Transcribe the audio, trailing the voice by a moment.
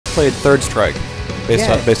played third strike,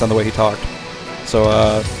 based on the way he talked. So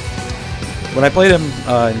when I played him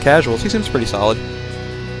in casuals, he seems pretty solid.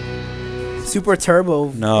 Super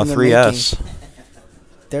Turbo. No, 3S.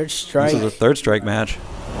 Third strike. This is a third strike match.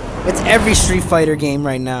 It's every Street Fighter game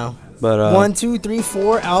right now. But 1, 2, 3,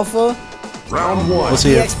 4, Alpha. Round 1. We'll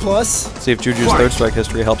see EX Plus. See if JuJu's third strike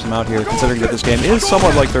history helps him out here, considering that this game is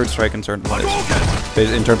somewhat like third strike in certain ways,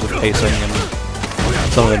 in terms of pacing and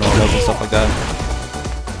some of the normals and stuff like that.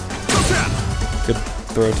 Good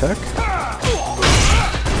throw tech.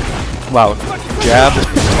 Wow, jab.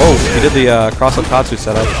 Oh, he did the cross-up Katsu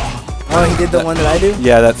setup. Oh, he did the one that I do?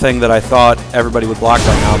 Yeah, that thing that I thought everybody would block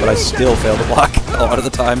by now, but I still fail to block a lot of the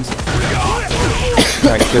times.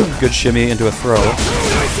 Alright, good shimmy into a throw.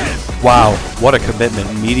 Wow, what a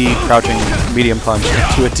commitment. Meaty, crouching, medium punch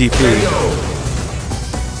to a DP.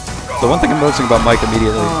 So one thing I'm noticing about Mike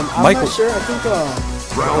immediately... I'm not sure, I think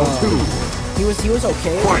he was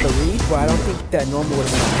okay with the read, but I don't think that normal would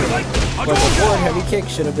have been okay. But the forward heavy kick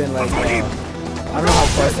should have been like... I don't know how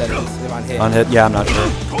close that is, if on hit. On hit? Yeah, I'm not sure.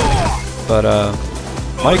 But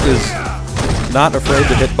Mike is not afraid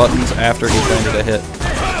to hit buttons after he's landed a hit.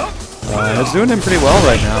 And it's doing him pretty well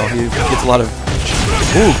right now. He gets a lot of...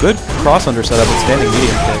 Ooh, good cross-under setup and standing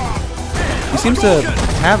medium kick. He seems to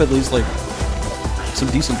have at least, like,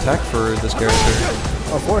 some decent tech for this character.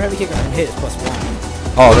 Oh, forward heavy kick on hit is +1.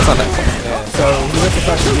 Oh, that's not that fun. Yeah, so he went to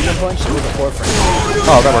crush the medium punch with a 4 frame.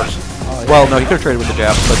 Oh, that works. Oh, yeah. Well, no, he could have traded with the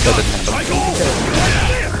jab, but that didn't happen.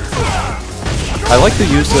 I like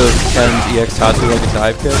the use of Ken's EX Tatsu like a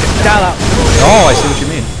dive kick. Dial out. Oh, I see what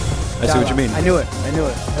you mean. I see what you mean. I knew it. I knew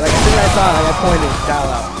it. Like, as soon as I saw it, I pointed,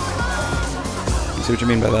 dial out. You see what you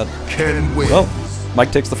mean by that? Ken wins. Well,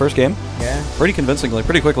 Mike takes the first game. Yeah. Pretty convincingly,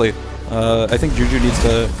 pretty quickly. I think JuJu needs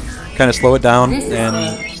to kind of slow it down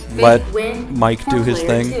and let Mike do his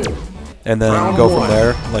thing, and then go from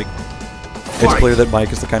there. Like, it's clear that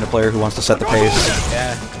Mike is the kind of player who wants to set the pace,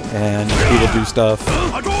 and he will do stuff,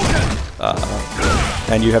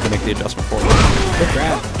 and you have to make the adjustment for it. Good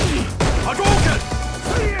grab.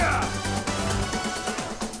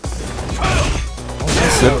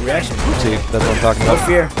 Good reaction. See, that's what I'm talking about. No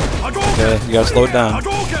fear. Yeah, you gotta slow it down.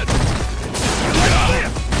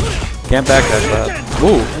 Can't backdash that.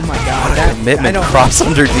 Ooh. Oh my god. That commitment cross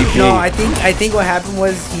under DP. No, I think what happened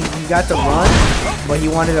was he got the run, but he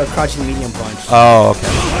wanted a crouching medium punch. Oh, okay.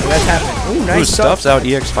 So that's happened. Ooh, nice. Ooh, stuffs out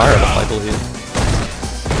EX Fire up, I believe.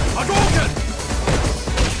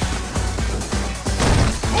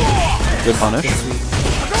 Good punish.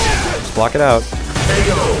 Just block it out.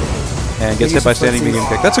 And gets hit by standing medium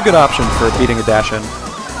kick. That's a good option for beating a dash in.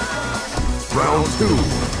 Round 2.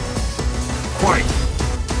 Fight.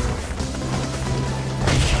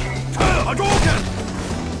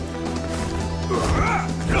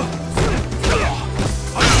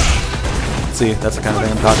 See, that's the kind of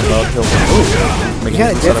thing I'm talking about. Ooh, he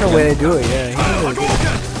had a different way to do it, yeah.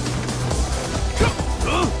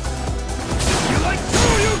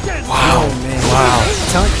 Wow. Oh, man. Wow.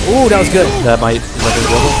 Ooh, that was good. That might...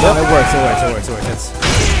 No, it works. That's...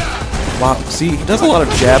 Wow. See, he does a lot of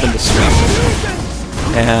jab into sweep.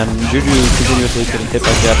 And JuJu continuously getting hit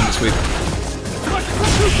by jab into sweep.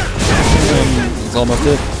 And it's almost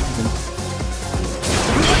it.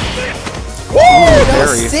 Woo! That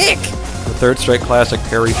was sick! The third strike classic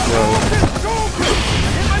parry throw.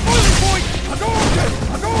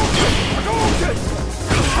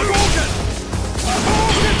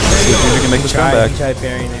 See if JuJu can make this comeback.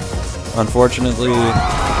 Unfortunately,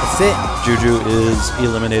 that's it. JuJu is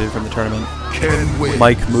eliminated from the tournament.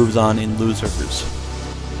 Mike moves on in losers.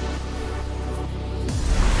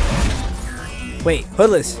 Wait,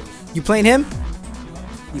 Hoodless, you playing him?